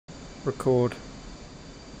Record.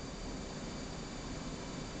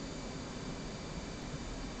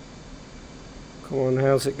 Come on,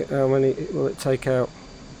 how's it? How many will it take out?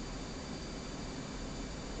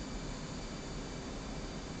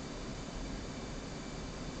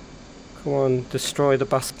 Come on, destroy the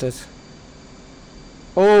bastard.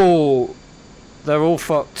 Oh, they're all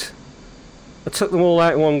fucked. I took them all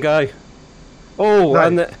out in one go. Oh, nice.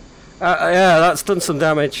 And yeah, that's done some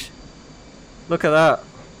damage. Look at that.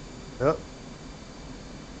 Yep.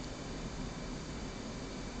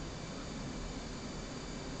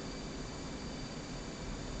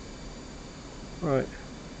 Right.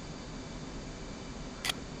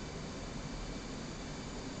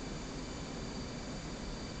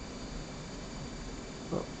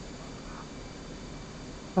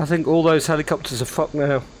 I think all those helicopters are fucked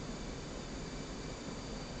now.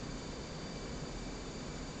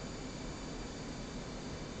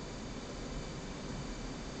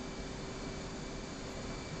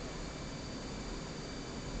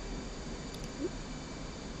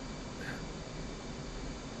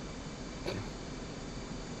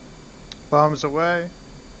 Bombs away.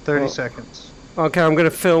 30 seconds. Okay, I'm gonna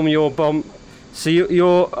film your bomb. So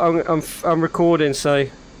I'm recording. So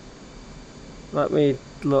let me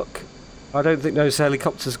look. I don't think those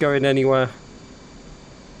helicopters going anywhere.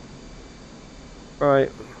 Right.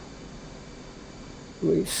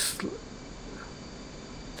 30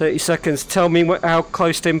 seconds. Tell me how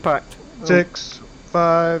close to impact. 6,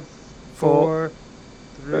 5, 4,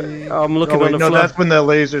 3. I'm looking oh, wait, on the no, floor. that's when the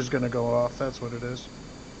laser's gonna go off. That's what it is.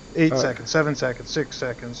 8 Right. seconds, 7 seconds, 6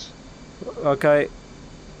 seconds. Okay.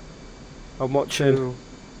 I'm watching. 2,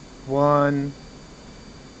 1.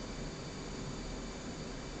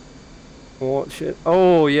 Watch it.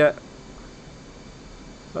 Oh yeah.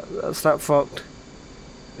 That's that fucked.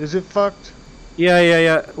 Is it fucked?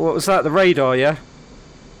 Yeah. What was that? The radar, yeah?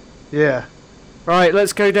 Yeah. Right,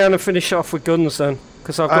 let's go down and finish off with guns then.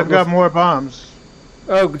 Because I've got more bombs.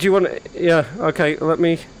 Oh, do you want to... Yeah, okay, let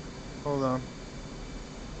me... Hold on.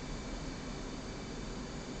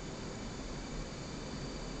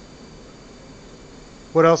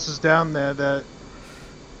 What else is down there that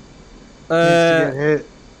needs to get hit?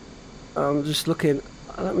 I'm just looking.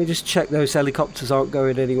 Let me just check those helicopters aren't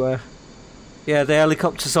going anywhere. Yeah, the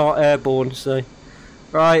helicopters aren't airborne, so...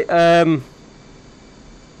 Right,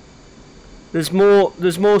 there's more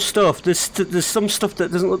stuff. There's some stuff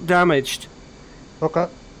that doesn't look damaged. Okay.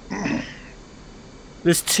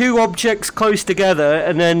 There's 2 objects close together,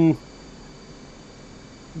 and then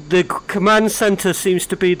the command center seems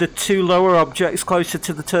to be the 2 lower objects closer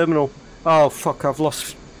to the terminal. Oh fuck, I've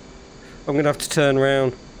lost... I'm gonna have to turn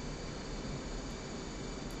around.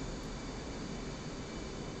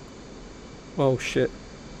 Oh shit.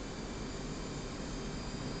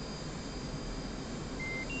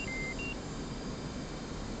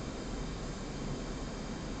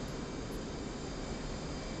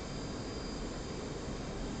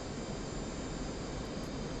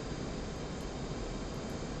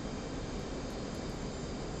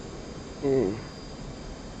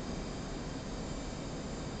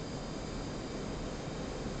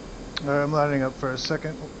 Alright, I'm lining up for a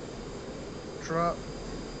second. Drop.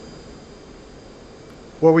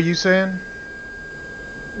 What were you saying?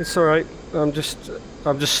 It's alright. I'm just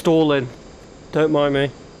stalling. Don't mind me.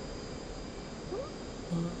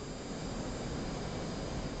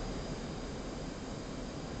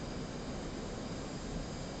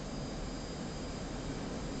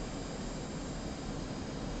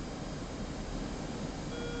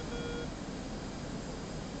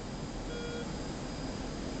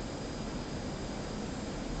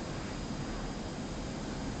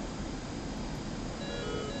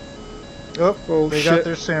 Oh, they got shit.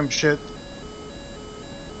 their Sam shit.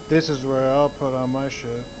 This is where I'll put on my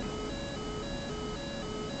shit.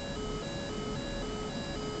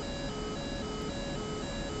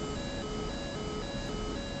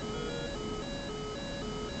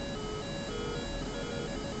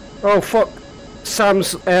 Oh fuck.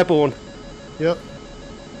 Sam's airborne. Yep.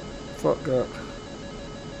 Fuck that.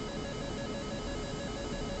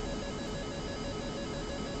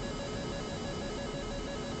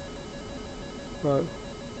 Right.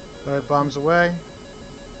 Alright, bombs away.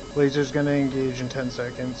 Laser's gonna engage in 10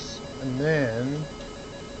 seconds. And then... I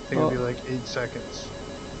think it'll be like 8 seconds.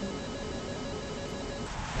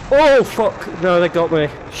 Oh fuck! No, they got me.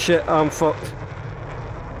 Shit, I'm fucked.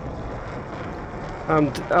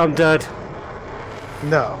 I'm dead.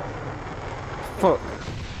 No. Fuck.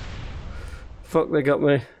 Fuck, they got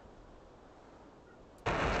me.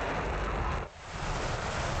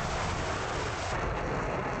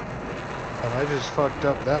 And I just fucked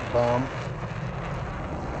up that bomb.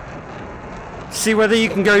 See whether you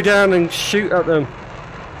can go down and shoot at them.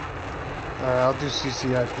 Alright, I'll do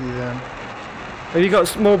CCIP then. Have you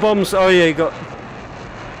got more bombs? Oh yeah, you got...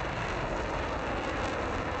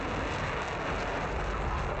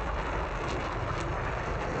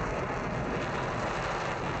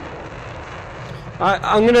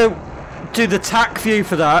 I'm gonna do the tac view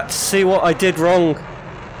for that to see what I did wrong.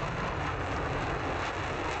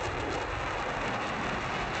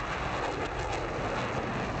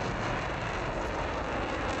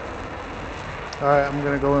 Alright, I'm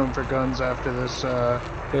gonna go in for guns after this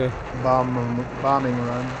bombing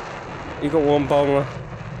run. You got one bomber.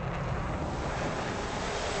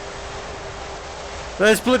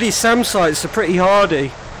 Those bloody SAM sites are pretty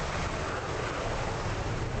hardy.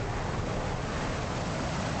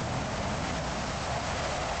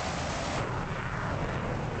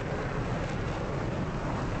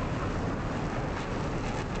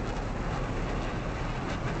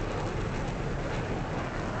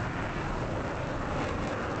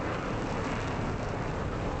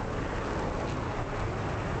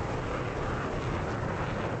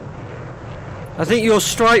 I think your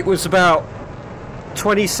strike was about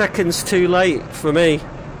 20 seconds too late for me.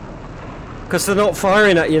 Because they're not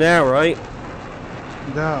firing at you now, right?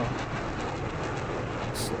 No.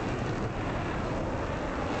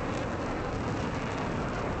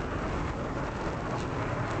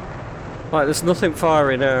 Right, there's nothing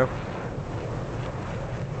firing now.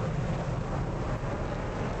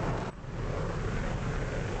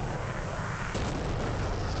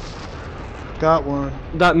 Got one.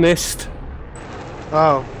 That missed.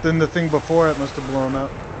 Oh, then the thing before it must have blown up.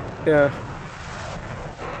 Yeah.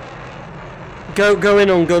 Go in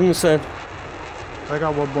on guns then. I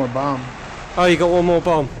got one more bomb. Oh, you got one more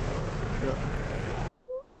bomb. Yeah.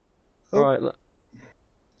 All right.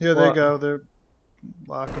 Yeah, they go. They're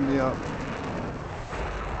locking me up.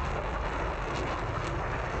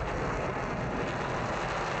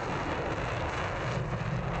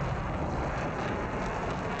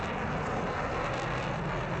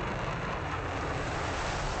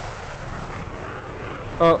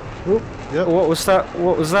 Oh, yep. What was that?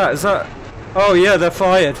 What was that? Is that? Oh yeah, they're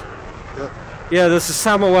fired. Yep. Yeah, there's a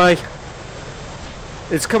SAM away.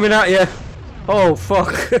 It's coming at you. Oh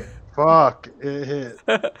fuck. Fuck! It hit.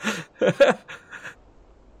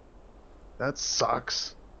 That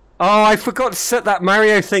sucks. Oh, I forgot to set that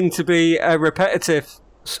Mario thing to be a repetitive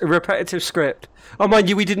script. Oh, mind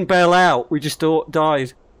you, we didn't bail out. We just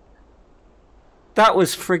died. That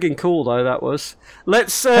was friggin' cool, though. That was.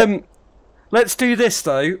 Let's do this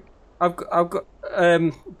though. I've got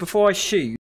before I shoot.